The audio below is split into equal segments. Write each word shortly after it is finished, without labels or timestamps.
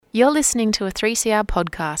You're listening to a 3CR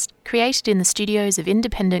podcast created in the studios of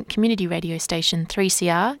independent community radio station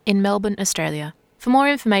 3CR in Melbourne, Australia. For more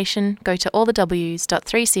information, go to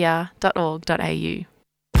allthews.3cr.org.au.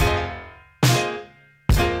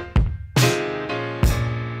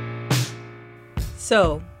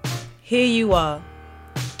 So, here you are,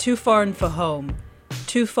 too foreign for home,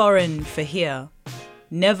 too foreign for here,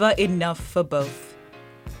 never enough for both.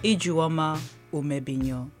 Ijuoma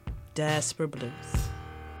Umebinyo, Diaspora Blues.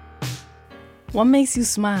 What makes you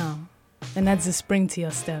smile and adds a spring to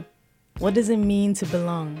your step? What does it mean to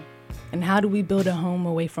belong? And how do we build a home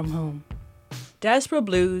away from home? Diaspora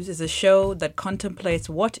Blues is a show that contemplates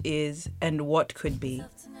what is and what could be.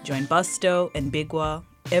 Join Busto and Bigwa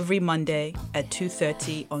every Monday at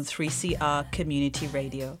 2:30 on 3CR Community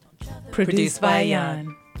Radio. Produced by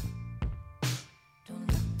Jan.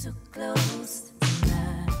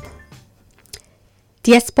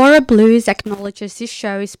 Diaspora Blues acknowledges this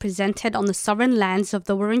show is presented on the sovereign lands of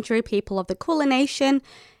the Wurundjeri people of the Kulin Nation.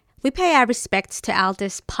 We pay our respects to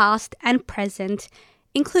elders past and present,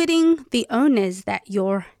 including the owners that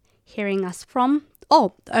you're hearing us from.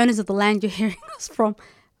 Oh, the owners of the land you're hearing us from.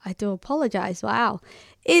 I do apologize. Wow.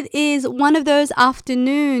 It is one of those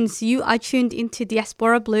afternoons. You are tuned into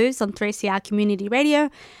Diaspora Blues on 3CR Community Radio.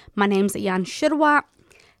 My name's Jan Shirwa.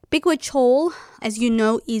 Bigwa Chol, as you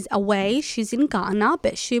know, is away. She's in Ghana,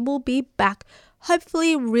 but she will be back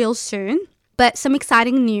hopefully real soon. But some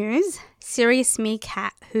exciting news. Serious Me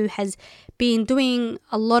Cat, who has been doing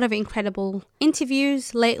a lot of incredible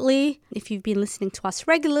interviews lately. If you've been listening to us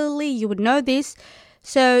regularly, you would know this.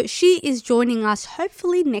 So she is joining us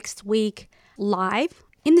hopefully next week live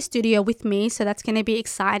in the studio with me. So that's going to be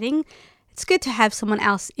exciting. It's good to have someone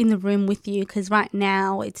else in the room with you because right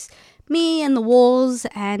now it's me and the walls,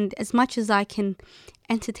 and as much as I can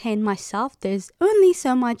entertain myself, there's only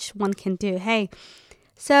so much one can do. Hey,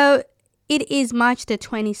 so it is March the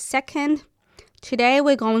 22nd. Today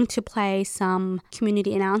we're going to play some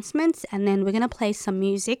community announcements and then we're going to play some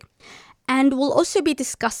music. And we'll also be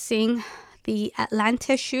discussing the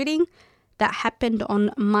Atlanta shooting that happened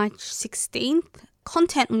on March 16th.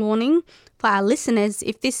 Content warning for our listeners: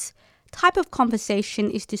 if this type of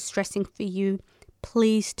conversation is distressing for you,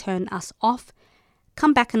 please turn us off.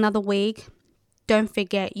 Come back another week. Don't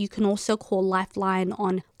forget, you can also call Lifeline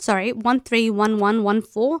on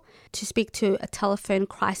 131114 to speak to a telephone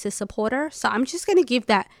crisis supporter. So I'm just going to give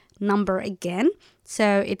that number again.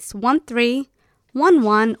 So it's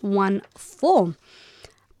 131114.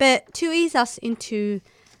 But to ease us into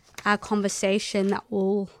our conversation that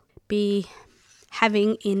we'll be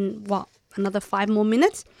having in, another 5 more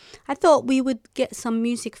minutes, I thought we would get some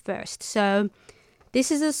music first. So this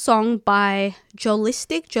is a song by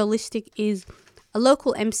Jolistic. Jolistic is a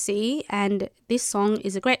local MC, and this song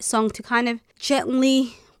is a great song to kind of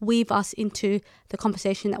gently weave us into the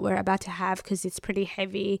conversation that we're about to have because it's pretty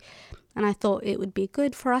heavy, and I thought it would be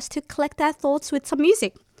good for us to collect our thoughts with some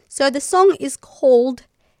music. So the song is called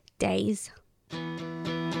Days.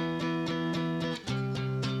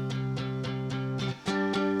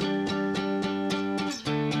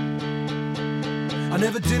 I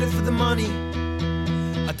never did it for the money.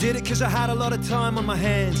 I did it cause I had a lot of time on my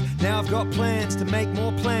hands. Now I've got plans to make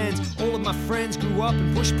more plans. All of my friends grew up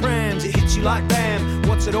and pushed prams. It hits you like bam,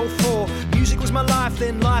 what's it all for? Music was my life,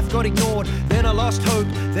 then life got ignored. Then I lost hope,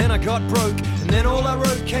 then I got broke. And then all I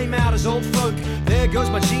wrote came out as old folk. There goes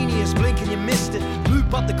my genius, blink and you missed it.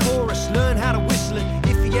 Loop up the chorus, learn how to whistle it.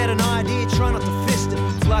 If you get an idea, try not to fist it.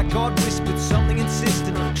 It's like God whispered something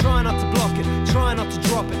insistent. Try not to block it, try not to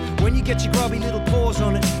drop it. When you get your grubby little paws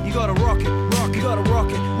on it, you gotta rock it, you gotta rock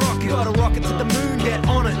it, you gotta rock it to the moon, get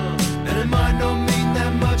on it. And it might not mean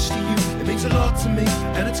that much to you, it means a lot to me,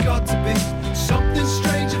 and it's got to be something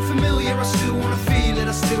strange and familiar. I still wanna feel it,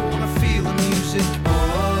 I still wanna feel the music.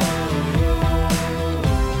 Oh,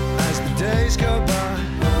 as the days go by,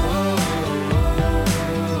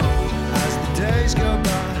 as the days go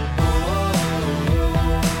by,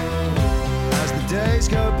 as the days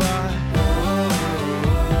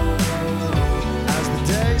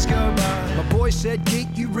go by. My boy said, geek,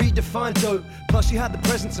 you redefine dope. Plus you had the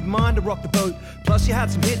presence of mind to rock the boat. Plus you had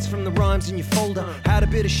some hits from the rhymes in your folder. Had a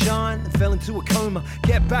bit of shine and fell into a coma.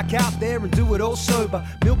 Get back out there and do it all sober.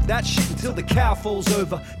 Milk that shit until the cow falls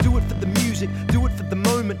over. Do it for the music, do it for the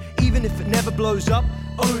moment. Even if it never blows up,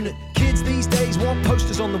 own it. Kids these days want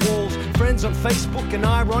posters on the walls, friends on Facebook and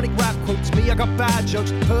ironic rap quotes. Me, I got bad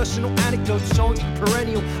jokes, personal anecdotes, songs for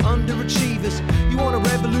perennial underachievers. You want a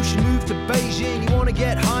revolution, move to Beijing. You want to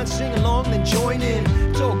get high and sing along, then join in.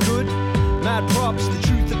 It's all good, mad props. The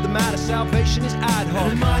truth of the matter, salvation is ad hoc.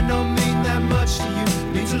 And it might not mean that much to you,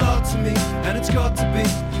 it means a lot to me, and it's got to be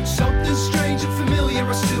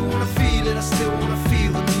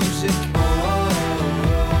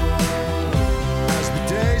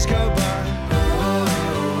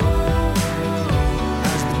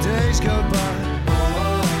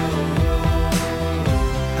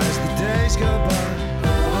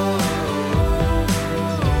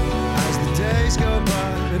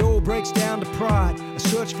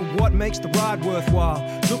what makes the ride worthwhile.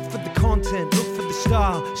 Look for the content, look for the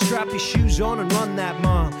style. Strap your shoes on and run that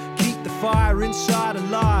mile. Keep the fire inside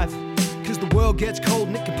alive, cause the world gets cold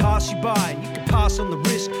and it can pass you by. And you can pass on the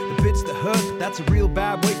risk, the bits that hurt, but that's a real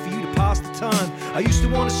bad way for you to pass the time. I used to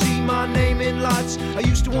want to see my name in lights, I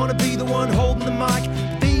used to want to be the one holding the mic.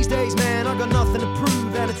 But these days, man, I got nothing to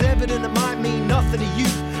prove, and it's evident it might mean nothing to you.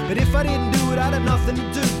 But if I didn't do it, I'd have nothing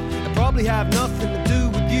to do. I'd probably have nothing to do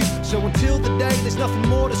with you. So until the day there's nothing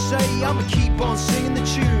more to say, I'ma keep on singing the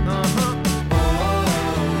tune.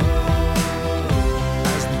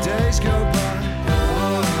 As the days go by,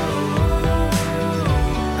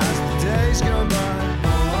 as the days go by,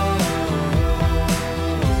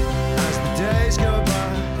 as the days go by,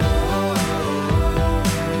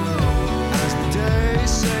 as the days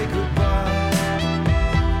say goodbye.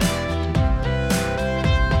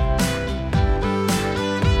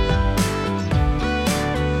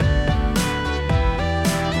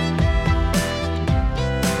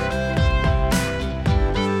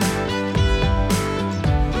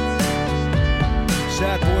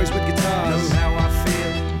 Sad boys with guitars, know how I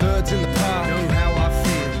feel. Birds in the park, know how I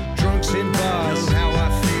feel. Drunks in bars, know how I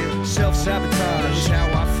feel. Self-sabotage, knows how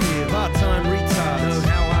I feel. Part-time retards, know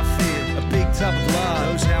how I feel. A big tub of lard,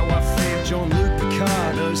 knows how I feel. Jean-Luc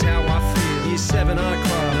Picard, knows how I feel. Year 7 art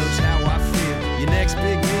class, knows how I feel. Your next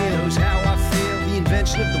big meal, knows how I feel. The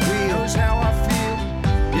invention of the wheel, knows how I feel.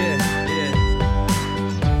 Yeah, yeah.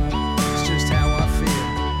 It's just how I feel.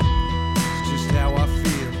 It's just how I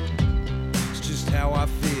feel. It's just how I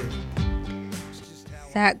feel.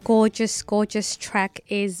 That gorgeous track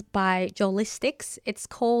is by Jolistics. It's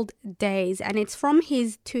called Days, and it's from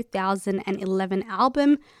his 2011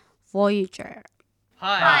 album, Voyager.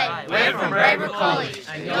 Hi, we're from Braybrook College,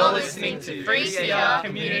 and you're listening to 3CR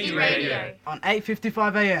Community Radio on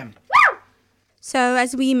 8:55 a.m. So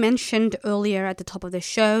as we mentioned earlier at the top of the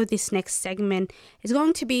show, this next segment is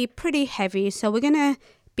going to be pretty heavy. So we're going to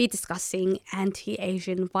be discussing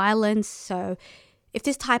anti-Asian violence. So if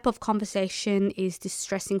this type of conversation is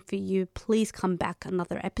distressing for you, please come back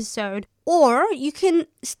another episode. Or you can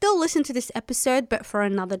still listen to this episode, but for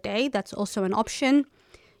another day. That's also an option.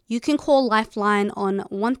 You can call Lifeline on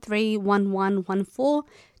 131114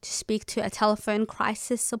 to speak to a telephone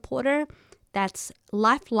crisis supporter. That's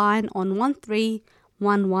Lifeline on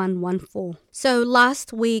 131114. So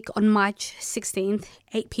last week on March 16th,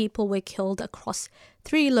 8 people were killed across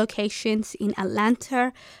 3 locations in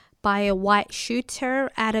Atlanta by a white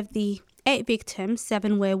shooter. Out of the 8 victims,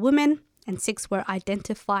 7 were women and 6 were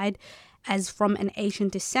identified as from an Asian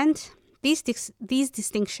descent. These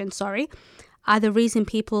distinctions, are the reason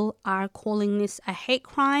people are calling this a hate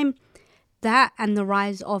crime. That and the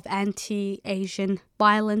rise of anti-Asian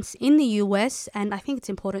violence in the US, and I think it's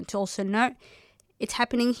important to also note it's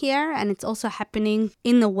happening here and it's also happening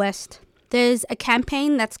in the West. There's a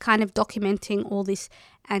campaign that's kind of documenting all this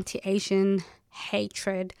anti-Asian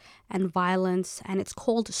hatred and violence, and it's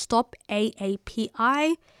called Stop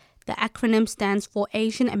AAPI. The acronym stands for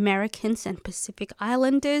Asian Americans and Pacific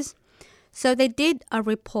Islanders. So they did a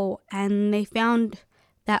report and they found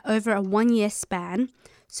that over a 1-year span,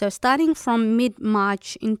 so starting from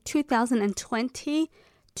mid-March in 2020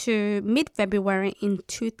 to mid-February in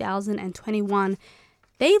 2021,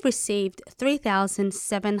 they received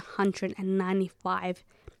 3,795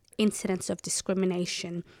 incidents of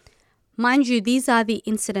discrimination. Mind you, these are the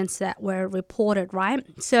incidents that were reported, right?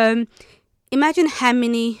 So imagine how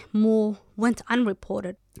many more went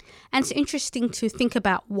unreported. And it's interesting to think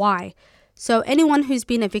about why. So anyone who's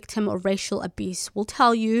been a victim of racial abuse will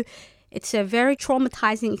tell you it's a very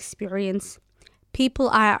traumatizing experience. People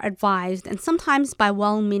are advised, and sometimes by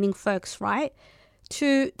well-meaning folks, right,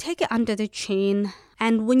 to take it under the chin.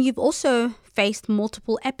 And when you've also faced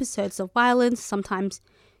multiple episodes of violence, sometimes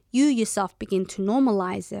you yourself begin to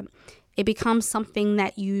normalize it. It becomes something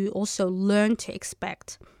that you also learn to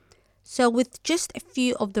expect. So with just a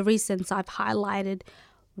few of the reasons I've highlighted,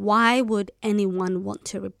 why would anyone want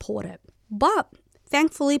to report it? But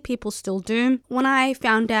thankfully, people still do. When I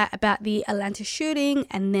found out about the Atlanta shooting,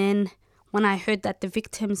 and then when I heard that the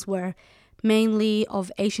victims were mainly of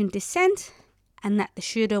Asian descent and that the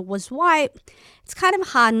shooter was white, it's kind of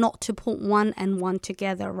hard not to put one and one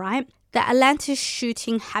together, right? The Atlanta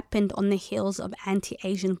shooting happened on the heels of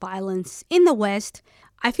anti-Asian violence in the West.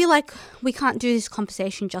 I feel like we can't do this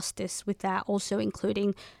conversation justice without also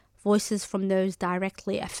including voices from those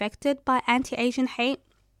directly affected by anti-Asian hate.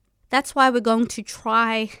 That's why we're going to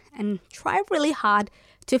try really hard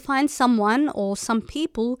to find someone or some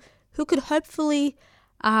people who could hopefully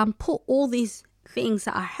put all these things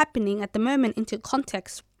that are happening at the moment into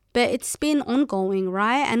context. But it's been ongoing,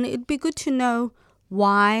 right? And it'd be good to know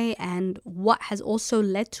why and what has also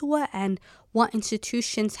led to it, and what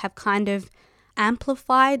institutions have kind of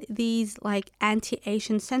amplified these like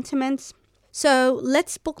anti-Asian sentiments. So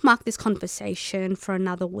let's bookmark this conversation for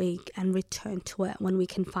another week and return to it when we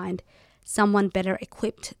can find someone better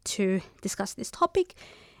equipped to discuss this topic.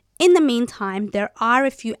 In the meantime, there are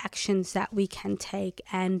a few actions that we can take,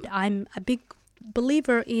 and I'm a big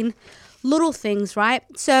believer in little things, right?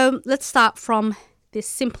 So let's start from the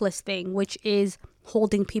simplest thing, which is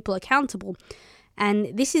holding people accountable.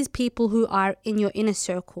 And this is people who are in your inner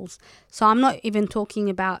circles. So I'm not even talking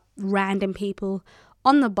about random people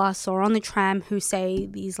on the bus or on the tram who say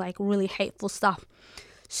these like really hateful stuff.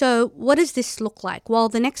 So what does this look like? Well,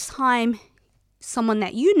 the next time someone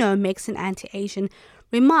that you know makes an anti-Asian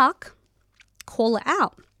remark, call it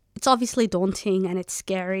out. It's obviously daunting and it's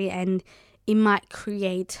scary, and it might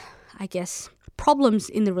create, I guess, problems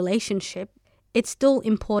in the relationship. It's still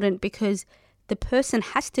important because the person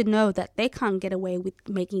has to know that they can't get away with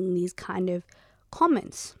making these kind of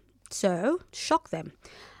comments. So shock them.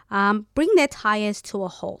 Bring their tires to a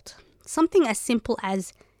halt. Something as simple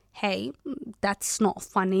as, hey, that's not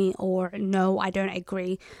funny, or no, I don't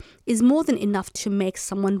agree, is more than enough to make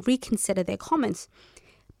someone reconsider their comments.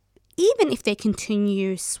 Even if they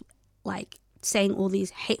continue like saying all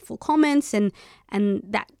these hateful comments and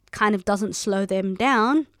that kind of doesn't slow them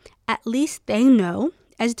down, at least they know,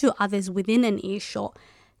 as do others within an earshot,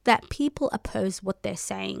 that people oppose what they're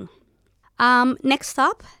saying. Next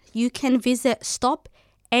up, you can visit Stop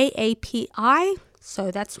AAPI, so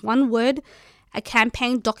that's one word, a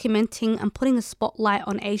campaign documenting and putting a spotlight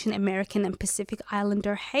on Asian American and Pacific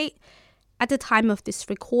Islander hate. At the time of this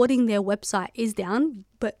recording, their website is down,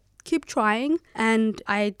 but keep trying. And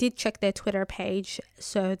I did check their Twitter page,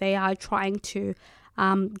 so they are trying to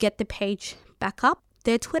get the page back up.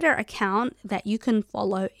 Their Twitter account that you can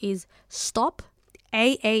follow is Stop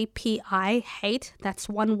AAPI Hate. That's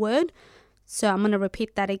one word. So I'm going to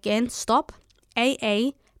repeat that again. Stop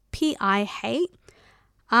AAPI Hate.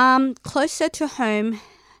 Closer to home,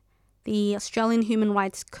 the Australian Human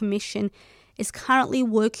Rights Commission is currently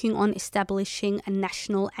working on establishing a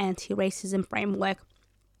national anti-racism framework.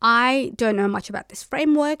 I don't know much about this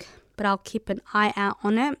framework, but I'll keep an eye out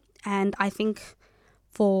on it. And I think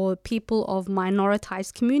for people of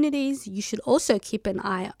minoritized communities, you should also keep an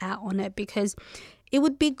eye out on it, because it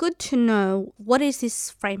would be good to know, what is this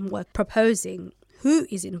framework proposing? Who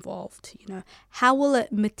is involved? How will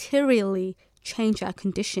it materially change our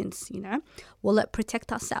conditions? Will it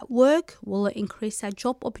protect us at work? Will it increase our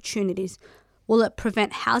job opportunities? Will it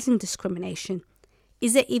prevent housing discrimination?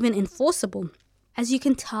 Is it even enforceable? As you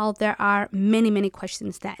can tell, there are many, many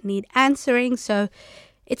questions that need answering. So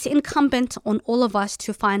it's incumbent on all of us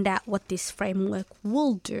to find out what this framework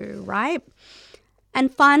will do, right?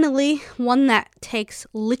 And finally, one that takes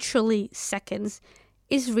literally seconds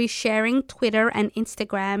is resharing Twitter and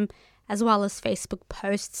Instagram as well as Facebook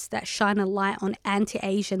posts that shine a light on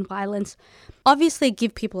anti-Asian violence. Obviously,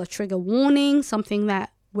 give people a trigger warning, something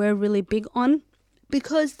that we're really big on,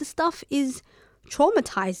 because the stuff is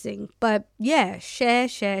traumatizing. But yeah, share.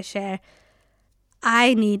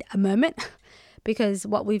 I need a moment because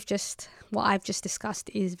what I've just discussed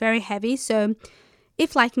is very heavy. So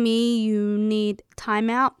if, like me, you need time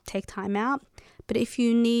out, take time out. But if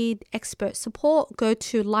you need expert support, go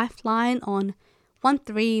to Lifeline on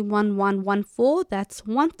 131114. That's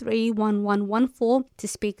 131114 to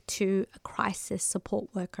speak to a crisis support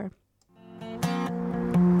worker.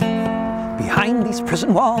 Behind these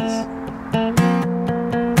prison walls,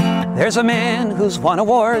 there's a man who's won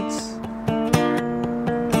awards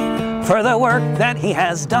for the work that he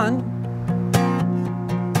has done.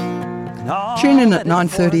 Tune in at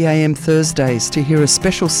 9:30am Thursdays to hear a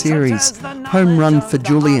special series, Home Run for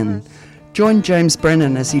Julian. Join James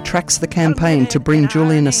Brennan as he tracks the campaign to bring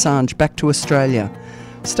Julian Assange back to Australia,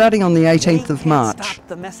 starting on the 18th of March.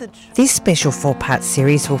 This special 4-part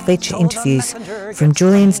series will feature interviews from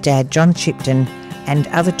Julian's dad, John Chipton, and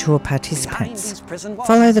other tour participants.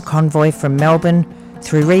 Follow the convoy from Melbourne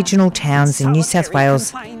through regional towns in New South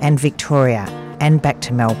Wales and Victoria and back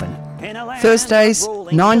to Melbourne. Thursdays,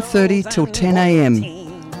 9:30 till 10am.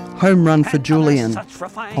 Home Run for Julian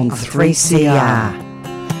on 3CR.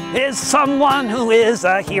 Is someone who is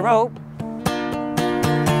a hero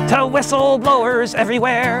to whistleblowers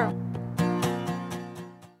everywhere.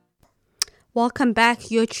 Welcome back.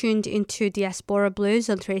 You're tuned into Diaspora Blues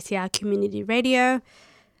on 3CR Community Radio.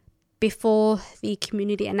 Before the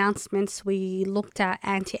community announcements, we looked at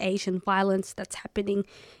anti-Asian violence that's happening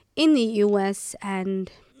in the US,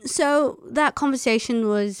 and so that conversation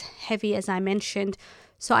was heavy, as I mentioned.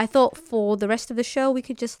 So I thought for the rest of the show, we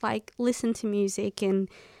could just like listen to music and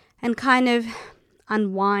kind of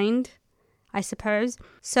unwind, I suppose.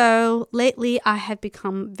 So lately I have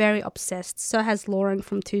become very obsessed, so has Lauren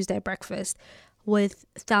from Tuesday Breakfast, with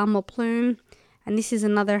Thelma Plume. And this is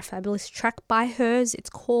another fabulous track by hers.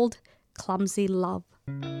 It's called Clumsy Love.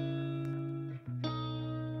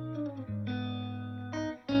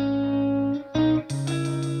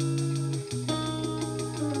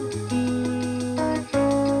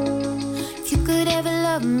 If you could ever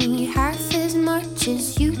love me half as much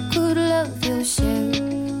as you could love yourself,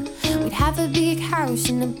 we'd have a big house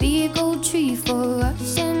and a big old tree for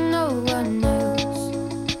us and no one else.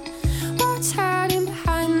 What's hiding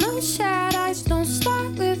behind those sad eyes? Don't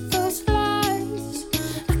start with those lies.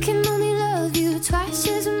 I can only love you twice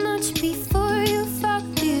as much before you fuck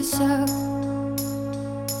this up.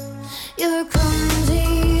 You're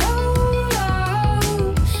clumsy, oh,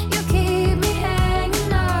 oh. You keep me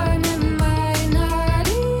hanging on. Am I not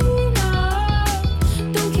enough?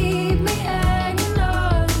 Don't keep me hanging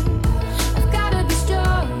on. I've gotta be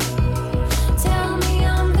strong. Tell me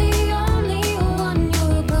I'm the only one.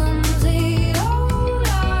 You're clumsy, oh,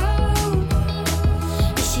 oh.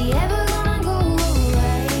 Is she ever gonna go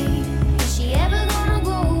away? Is she ever gonna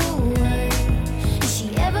go away? Is she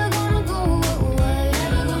ever gonna go away?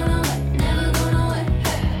 Never gonna wait,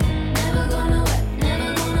 never gonna wait,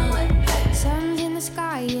 never gonna wait. Sun's in the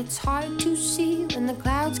sky, it's hard to see when the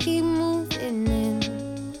clouds keep moving in.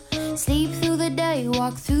 Sleep through the day,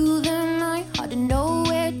 walk through the night, hard to know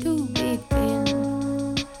where to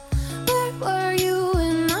begin. Where were you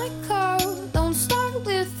when I called? Don't start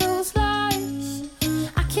with those lies.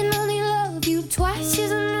 I can only love you twice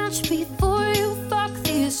as much before you fuck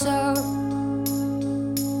this up.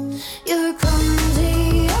 You're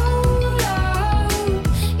clumsy, oh, oh.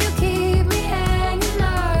 You keep me hanging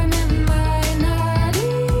on. Am I not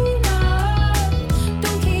enough?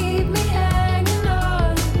 Don't keep me hanging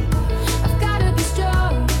on. I've gotta be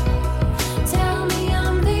strong. Tell me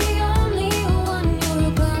I'm the only one.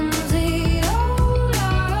 You're clumsy, oh,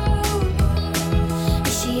 oh.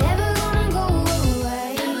 Is she ever gonna go away?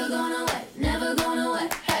 Never gonna wait, never gonna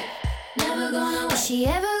wait, hey. Never gonna wait. Is she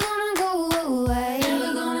ever gonna go away?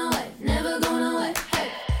 Never gonna wait, never gonna wait, hey.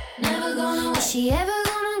 Never gonna wait. Is she ever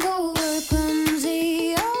gonna go away?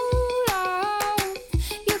 Clumsy, oh, oh.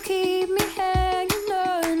 You keep me hanging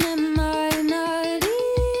on. Am I not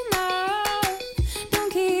enough?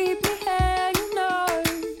 Don't keep me hanging on.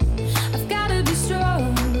 I've gotta be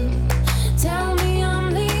strong. Tell me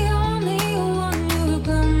I'm the only one. You're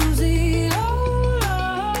clumsy, oh,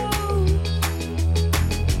 oh.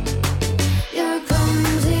 You're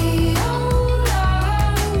clumsy, oh, oh.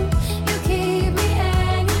 You keep me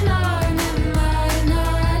hanging on. Am I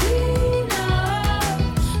not enough?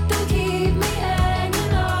 Don't keep me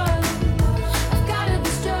hanging on. I've gotta be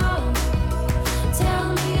strong. Tell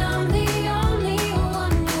me I'm the only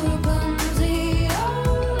one. You're clumsy, oh,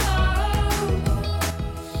 oh.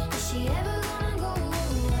 Is she ever gonna go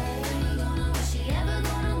away? Is she ever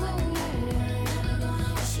gonna go away?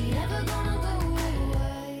 Is she ever gonna go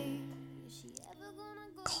away? Is she ever gonna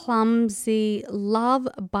go? Clumsy Love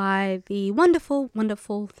by the wonderful,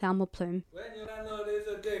 wonderful Thelma Plume. When your landlord is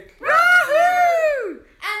a dick. Rahoo!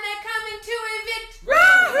 And they're coming to evict.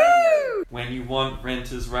 Rahoo! When you want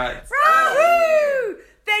renters' rights. Rahoo!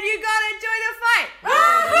 Then you gotta join the fight.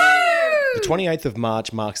 Rahoo! The 28th of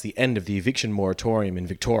March marks the end of the eviction moratorium in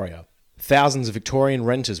Victoria. Thousands of Victorian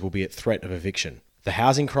renters will be at threat of eviction. The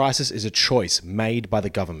housing crisis is a choice made by the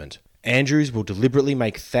government. Andrews will deliberately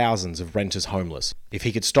make thousands of renters homeless. If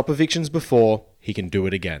he could stop evictions before, he can do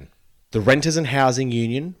it again. The Renters and Housing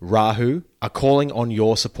Union, RAHU, are calling on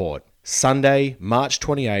your support. Sunday, March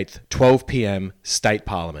 28th, 12 p.m, State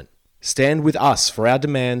Parliament. Stand with us for our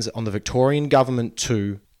demands on the Victorian Government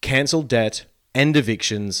to cancel debt, end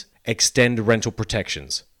evictions, extend rental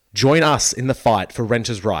protections. Join us in the fight for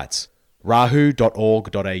renters' rights.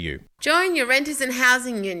 rahu.org.au. Join your Renters and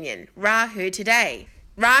Housing Union, Rahu, today.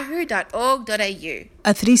 rahu.org.au.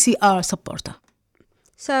 A 3CR supporter.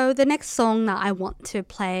 So the next song that I want to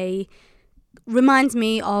play reminds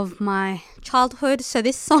me of my childhood. So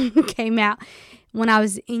this song came out when I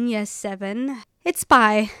was in year 7. It's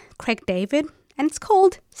by Craig David and it's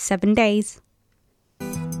called 7 Days.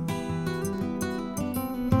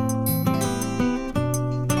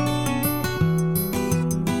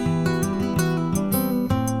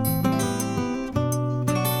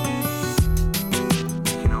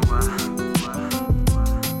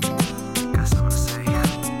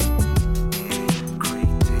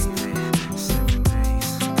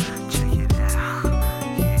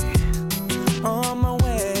 On my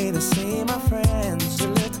way to see my friends.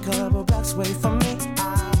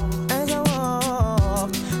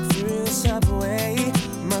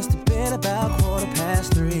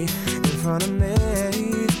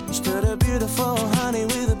 day. Stood a beautiful honey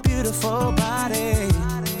with a beautiful body.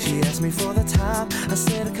 She asked me for the time. I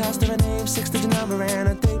said the cost of her name, 6-digit number, and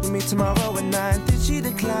a date with me tomorrow at 9. Did she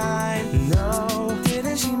decline? No.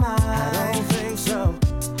 Didn't she mind? I don't think so.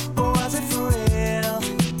 Or was it for real?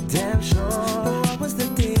 Damn sure. What was the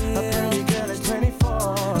deal? A pretty girl is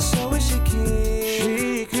 24. So is she keen?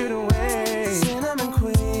 She couldn't wait. Cinnamon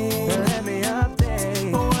queen, let me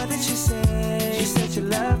update. What did she say? She said she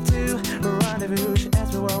loved to rendezvous. She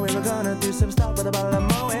asked me what we were gonna do. Some stuff with a bottle of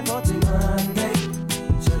Moet for Monday.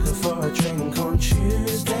 Took her for a drink on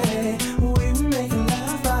Tuesday. We were making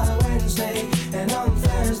love by Wednesday. And on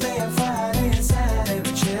Thursday and Friday and Saturday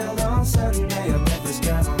we chilled on Sunday. I met this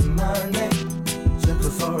guy on Monday. Took her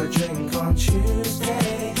for a drink on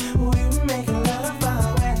Tuesday. We were making love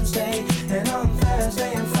by Wednesday. And on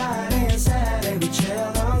Thursday and Friday and Saturday we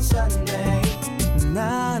chilled on Sunday.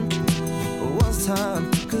 9 was time,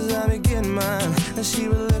 cause I be getting mine. And she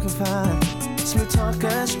was looking fine. Smooth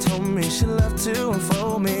talker, she told me she loved to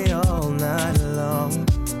unfold me all night long.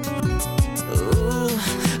 Ooh,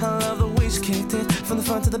 I love the way she kicked it. From the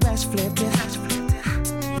front to the back she flipped it.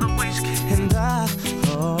 And I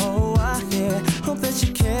yeah, hope that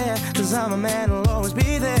you care. Cause I'm a man who'll always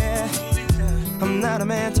be there. I'm not a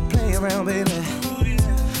man to play around, baby.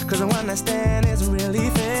 Cause a one night stand isn't really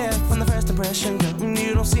fair. From the first impression, girl,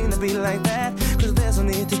 you don't seem to be like that. Cause there's no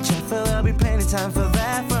need to check, for there'll be plenty time for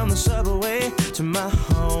that. From the subway to my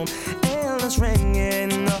home, endless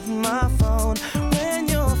ringing off my phone. When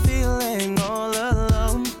you're feeling all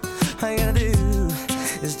alone, all you gotta do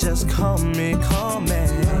is just call me, call me.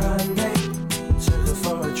 Monday, took her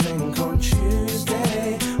for a drink on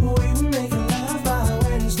Tuesday. We were making love by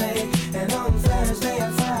Wednesday. And on Thursday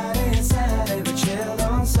and Friday and Saturday we chilled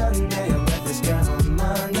on Sunday. I met this guy on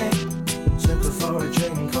Monday. Took her for a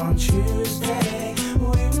drink on Tuesday. We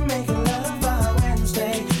were making love by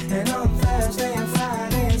Wednesday. And on Thursday and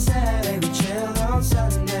Friday and Saturday we chilled on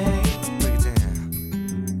Sunday. Break it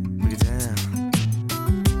down, break it down.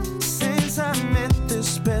 Since I met this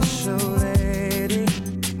special lady,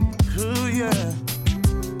 ooh yeah,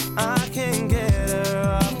 I can't get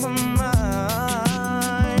her off my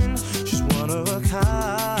mind. She's one of a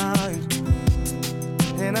kind,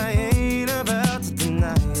 and I ain't about to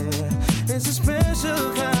deny it. It's a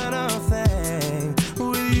special kind of thing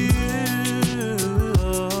with you.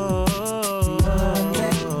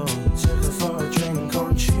 Monday, took her for a drink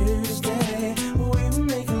on Tuesday. We were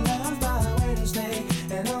making love by Wednesday.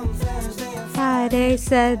 And on Thursday and Friday,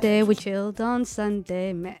 Saturday, we chilled on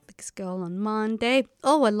Sunday. Met this girl on Monday.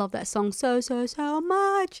 Oh, I love that song so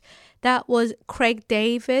much. That was Craig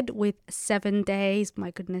David with 7 Days.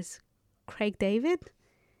 My goodness, Craig David.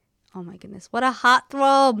 Oh my goodness, what a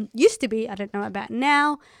heartthrob. Used to be, I don't know about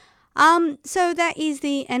now. So that is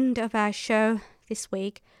the end of our show this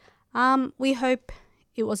week. We hope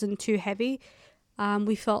it wasn't too heavy.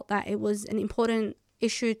 We felt that it was an important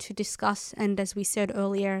issue to discuss, and as we said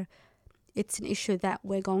earlier, it's an issue that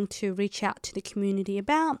we're going to reach out to the community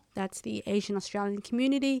about. That's the Asian Australian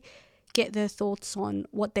community. Get their thoughts on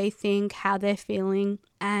what they think, how they're feeling,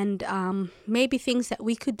 and maybe things that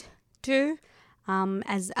we could do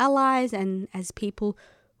as allies and as people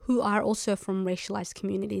who are also from racialized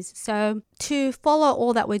communities. So to follow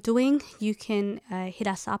all that we're doing, you can hit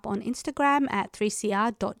us up on Instagram at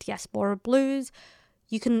 3cr.diasporablues.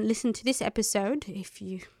 You can listen to this episode if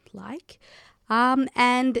you like,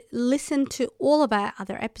 and listen to all of our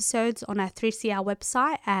other episodes on our 3CR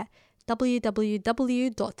website at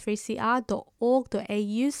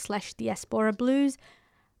www.3cr.org.au/diasporablues.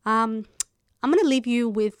 I'm going to leave you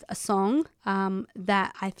with a song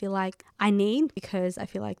that I feel like I need, because I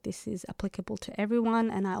feel like this is applicable to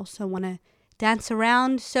everyone and I also want to dance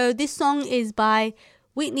around. So this song is by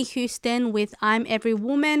Whitney Houston with I'm Every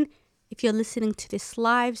Woman. If you're listening to this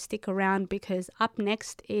live, stick around, because up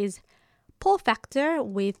next is Paul Factor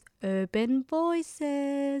with Urban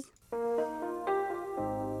Voices.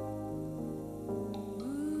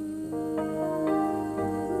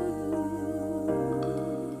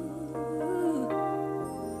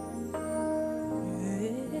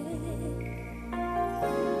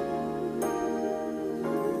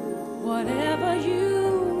 Whatever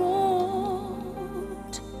you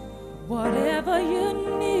want, whatever you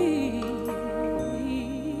need,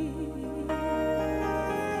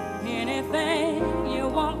 anything you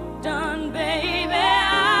want done, baby,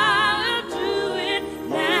 I'll do it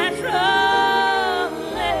naturally.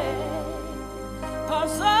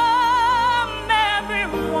 'Cause I'm every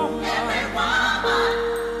woman.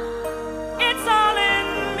 It's all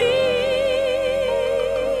in me.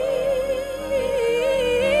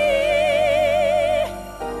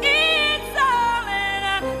 It's all in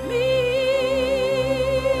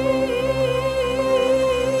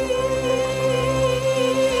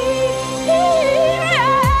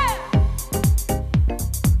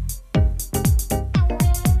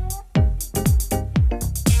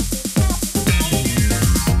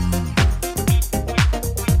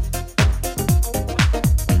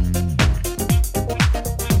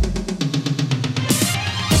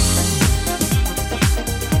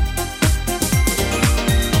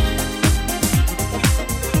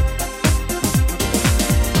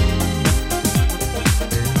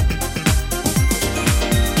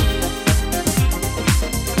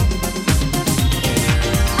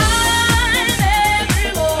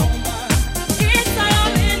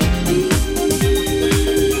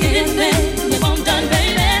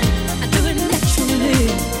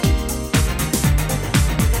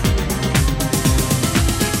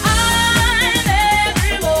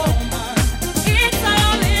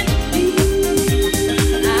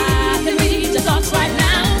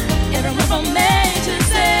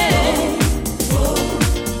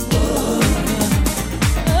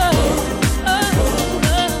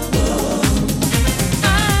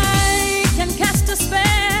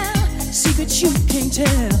that you can't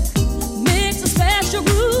tell. Makes a special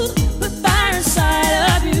groove with fire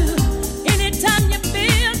inside of you. Anytime you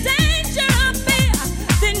feel danger or fear,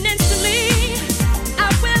 then instantly I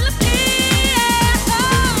will appear.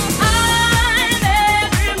 Oh, I'm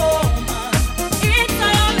every woman. It's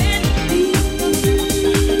all in me.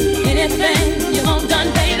 Anything you want done,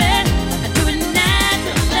 baby, I do it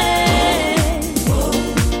naturally.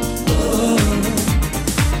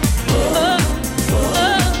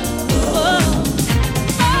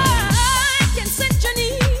 I can set your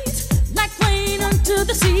needs like rain unto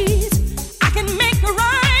the seas. I can make a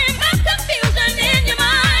rhyme of confusion in your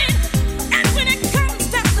mind. And when it comes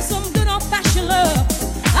down to some good old-fashioned love,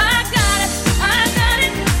 I got it, I got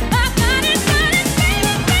it, I got it, got it,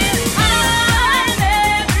 baby, baby. I'm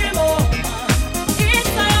every woman.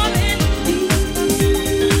 It's all in me.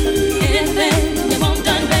 Anything you want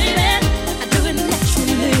done, baby, I do it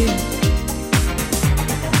naturally.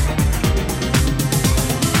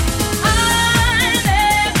 I'm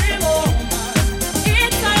every woman.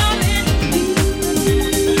 It's all in me.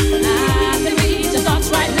 I can read your thoughts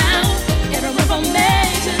right now. Every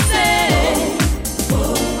information says.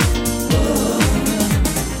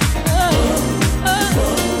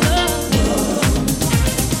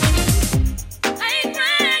 I ain't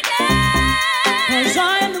crying, 'cause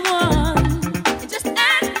I'm the one. You just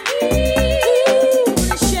ask me,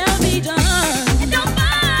 it shall be done. It don't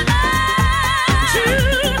bother to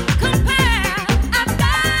compare. I've got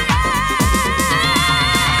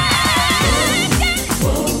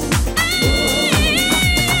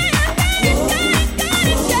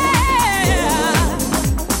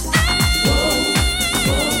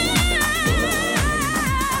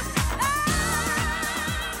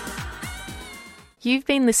You've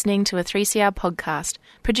been listening to a 3CR podcast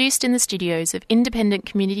produced in the studios of independent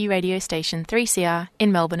community radio station 3CR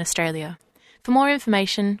in Melbourne, Australia. For more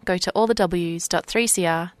information, go to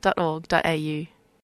allthews.3cr.org.au.